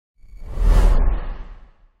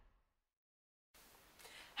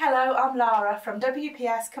Hello, I'm Lara from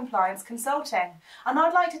WPS Compliance Consulting, and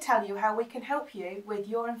I'd like to tell you how we can help you with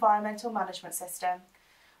your environmental management system.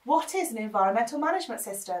 What is an environmental management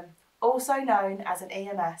system, also known as an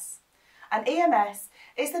EMS? An EMS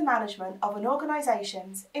is the management of an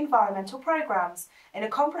organisation's environmental programmes in a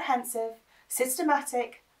comprehensive,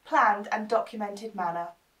 systematic, planned and documented manner.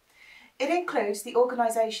 It includes the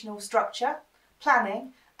organisational structure,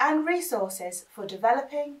 planning and resources for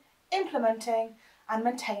developing, implementing and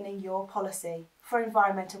maintaining your policy for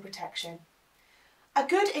environmental protection. A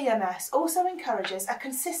good EMS also encourages a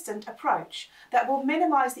consistent approach that will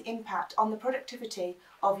minimise the impact on the productivity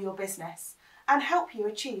of your business and help you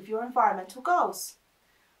achieve your environmental goals.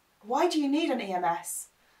 Why do you need an EMS?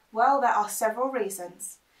 Well, there are several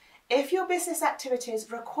reasons. If your business activities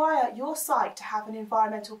require your site to have an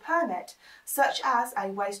environmental permit, such as a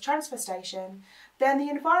waste transfer station, then the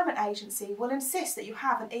Environment Agency will insist that you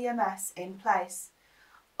have an EMS in place.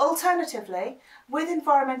 Alternatively, with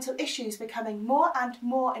environmental issues becoming more and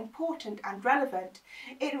more important and relevant,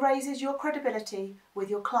 it raises your credibility with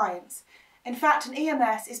your clients. In fact, an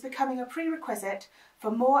EMS is becoming a prerequisite for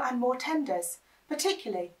more and more tenders,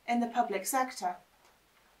 particularly in the public sector.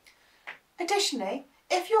 Additionally,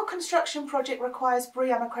 if your construction project requires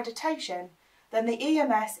BREEAM accreditation, then the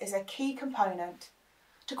EMS is a key component.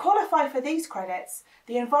 To qualify for these credits,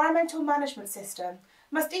 the environmental management system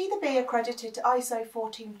must either be accredited to ISO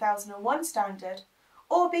 14001 standard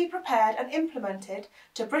or be prepared and implemented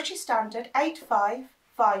to British Standard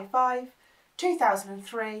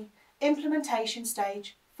 8555/2003 Implementation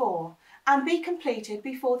Stage 4 and be completed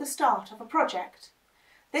before the start of a project.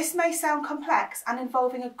 This may sound complex and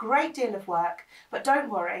involving a great deal of work, but don't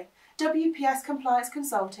worry, WPS Compliance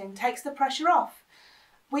Consulting takes the pressure off.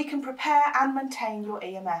 We can prepare and maintain your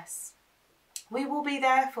EMS. We will be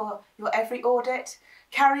there for your every audit,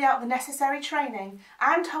 carry out the necessary training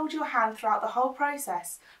and hold your hand throughout the whole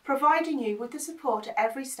process, providing you with the support at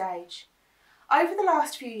every stage. Over the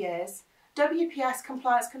last few years, WPS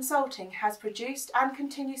Compliance Consulting has produced and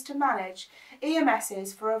continues to manage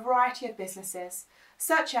EMSs for a variety of businesses,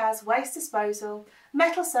 such as waste disposal,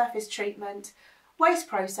 metal surface treatment, waste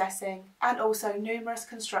processing and also numerous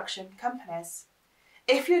construction companies.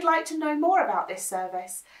 If you'd like to know more about this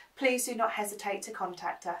service, please do not hesitate to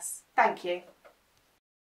contact us. Thank you.